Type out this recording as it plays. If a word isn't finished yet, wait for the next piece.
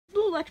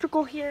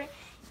Electrical here,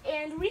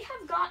 and we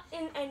have got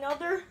in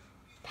another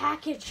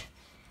package.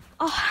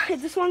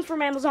 This one's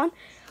from Amazon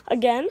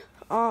again.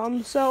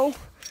 So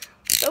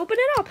let's open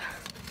it up.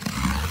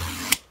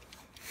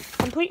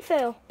 Complete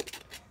fail.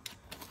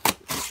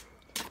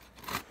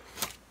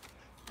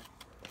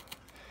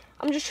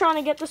 I'm just trying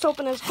to get this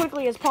open as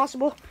quickly as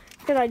possible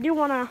because I do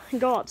want to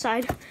go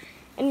outside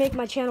and make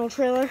my channel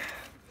trailer.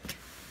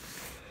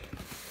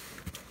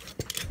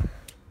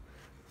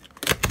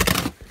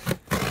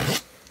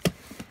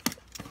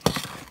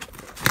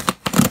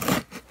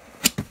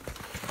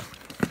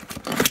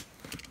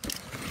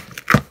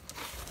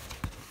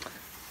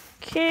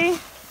 Okay.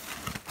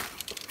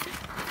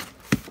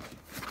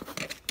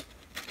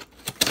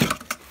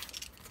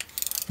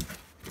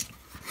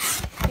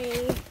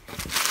 Okay.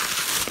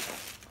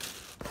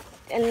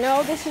 And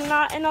no, this is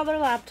not another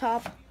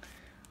laptop.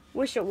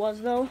 Wish it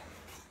was though.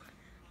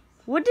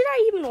 What did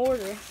I even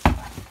order?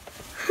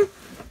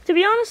 To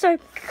be honest, I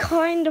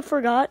kind of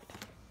forgot.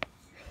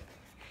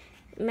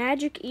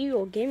 Magic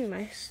Eagle gaming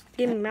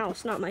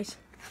mouse, not mice.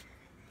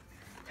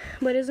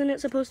 But isn't it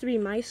supposed to be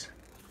mice?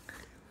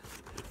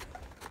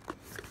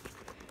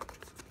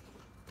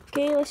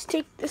 Okay, let's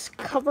take this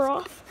cover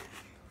off.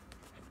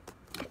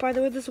 By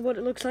the way, this is what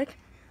it looks like.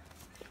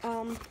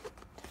 How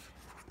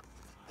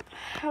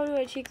do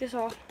I take this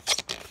off?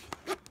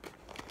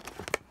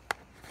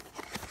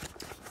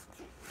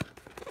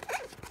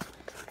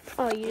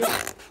 Oh, you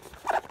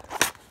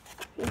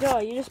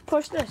just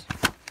push this.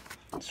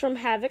 It's from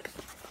Havoc.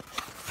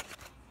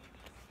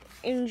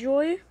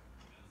 Enjoy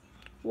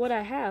what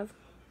I have.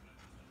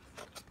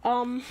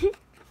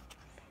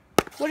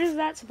 What is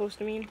that supposed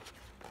to mean?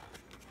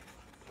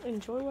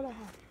 Enjoy what I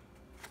have.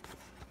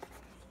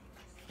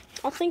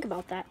 I'll think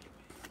about that.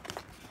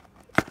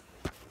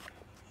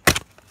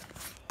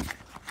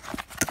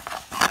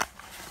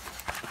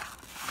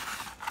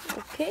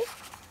 Okay.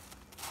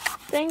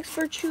 Thanks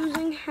for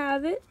choosing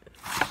Have It.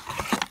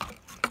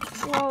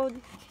 Well,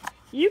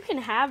 you can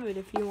have it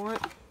if you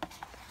want.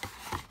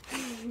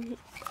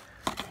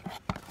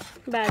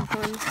 Bad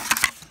pun.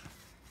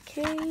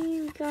 Okay,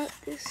 we got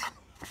this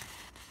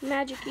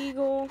Magic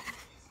Eagle.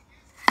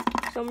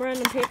 Some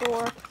random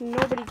paperwork.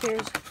 Nobody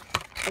cares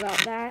about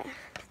that.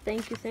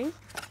 Thank you thing.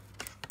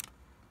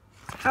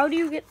 How do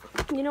you get,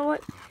 you know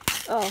what?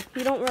 Oh,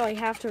 you don't really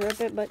have to rip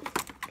it, but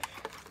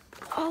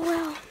oh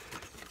well.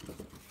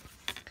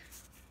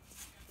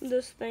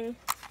 This thing.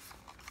 Oh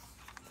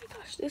my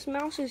gosh, this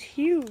mouse is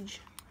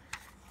huge.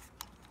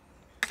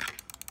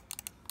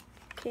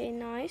 Okay,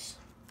 nice.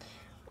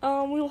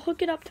 We'll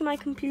hook it up to my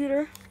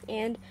computer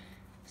and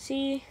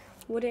see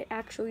what it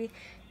actually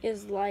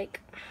is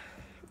like.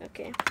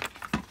 Okay.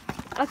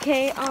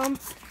 Okay,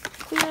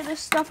 clear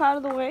this stuff out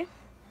of the way.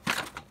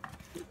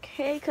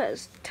 Okay,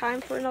 cause time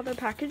for another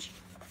package.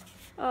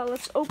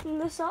 Let's open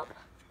this up.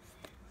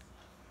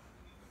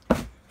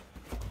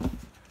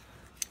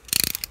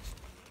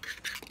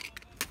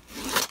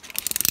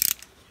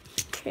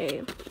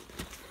 Okay.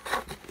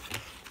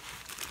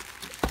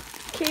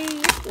 Okay,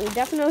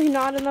 definitely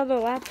not another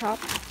laptop.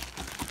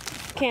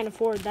 Can't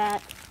afford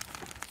that.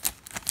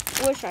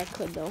 Wish I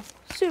could though.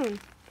 Soon.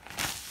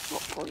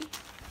 Hopefully.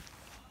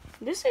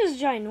 This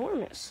is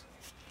ginormous.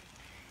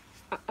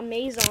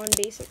 Amazon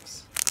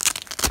Basics.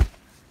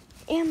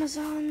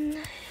 Amazon.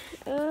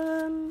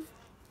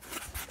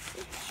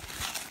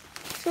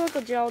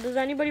 Silica gel. Does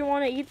anybody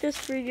want to eat this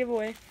free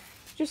giveaway?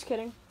 Just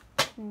kidding.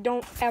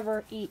 Don't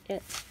ever eat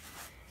it.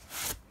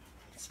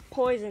 It's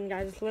poison,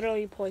 guys. It's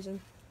literally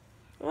poison.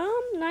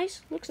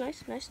 Nice. Looks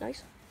nice.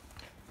 Nice.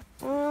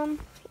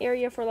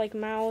 Area for like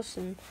mouse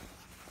and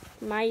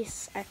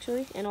mice,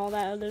 actually, and all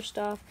that other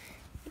stuff.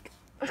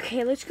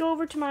 Okay, let's go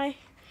over to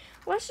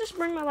let's just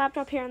bring my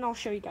laptop here and I'll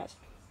show you guys.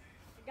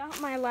 I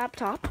got my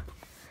laptop.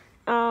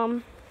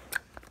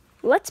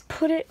 Let's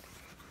put it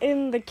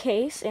in the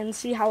case and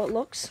see how it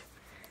looks.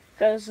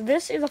 Because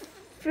this is a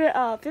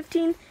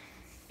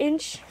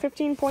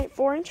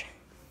 15.4 inch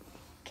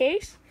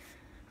case.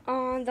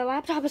 The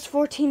laptop is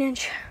 14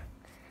 inch.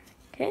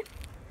 Okay.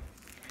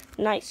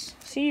 Nice.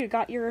 See, you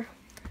got your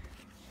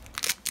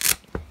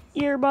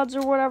earbuds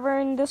or whatever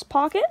in this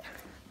pocket.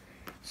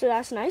 So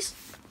that's nice.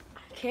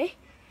 Okay.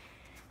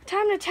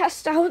 Time to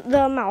test out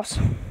the mouse.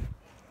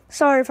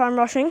 Sorry if I'm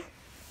rushing.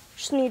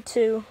 Just need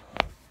to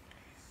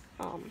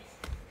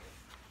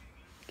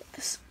get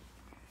this.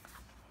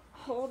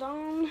 Hold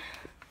on.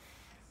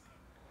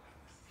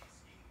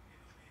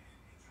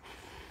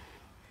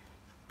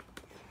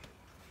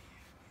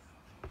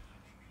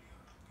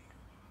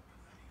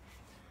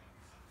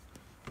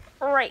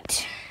 All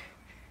right.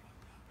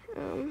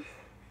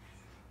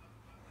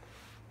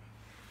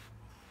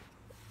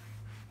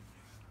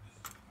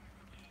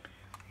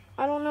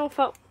 I don't know if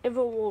it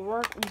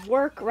will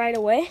work right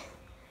away.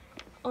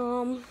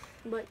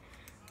 But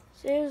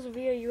it is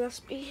via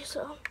USB,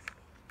 so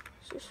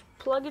let's just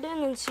plug it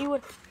in and see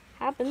what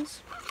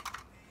happens.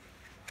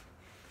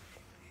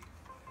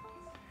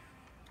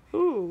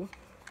 Ooh,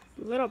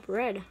 lit up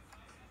red.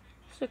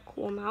 It's a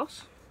cool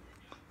mouse.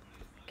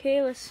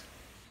 Okay, let's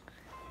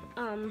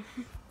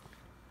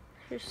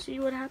Let's see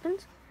what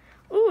happens.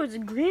 Oh, it's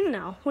green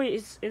now. Wait,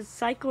 is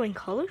cycling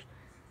colors?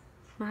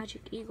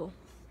 Magic Eagle.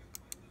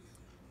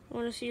 I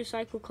want to see you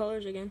cycle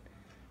colors again.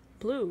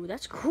 Blue,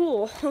 that's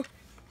cool.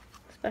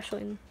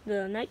 Especially in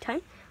the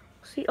nighttime.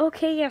 See,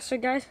 okay, yes, so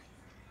guys,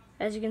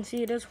 as you can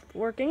see, it is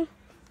working.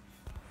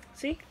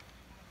 See?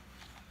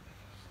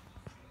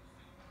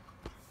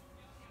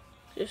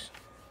 Just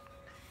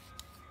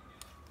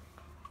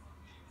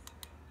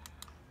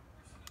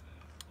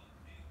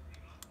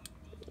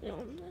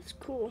that's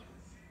cool.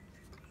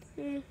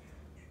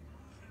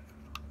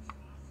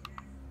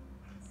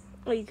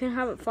 Oh, you can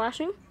have it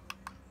flashing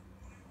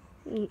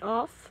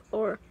off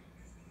or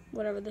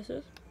whatever this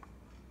is.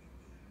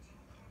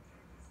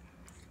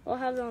 I'll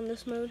have it on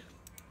this mode.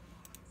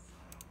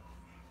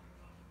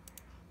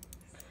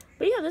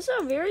 But yeah, this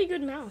is a very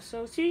good mouse.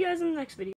 So see you guys in the next video.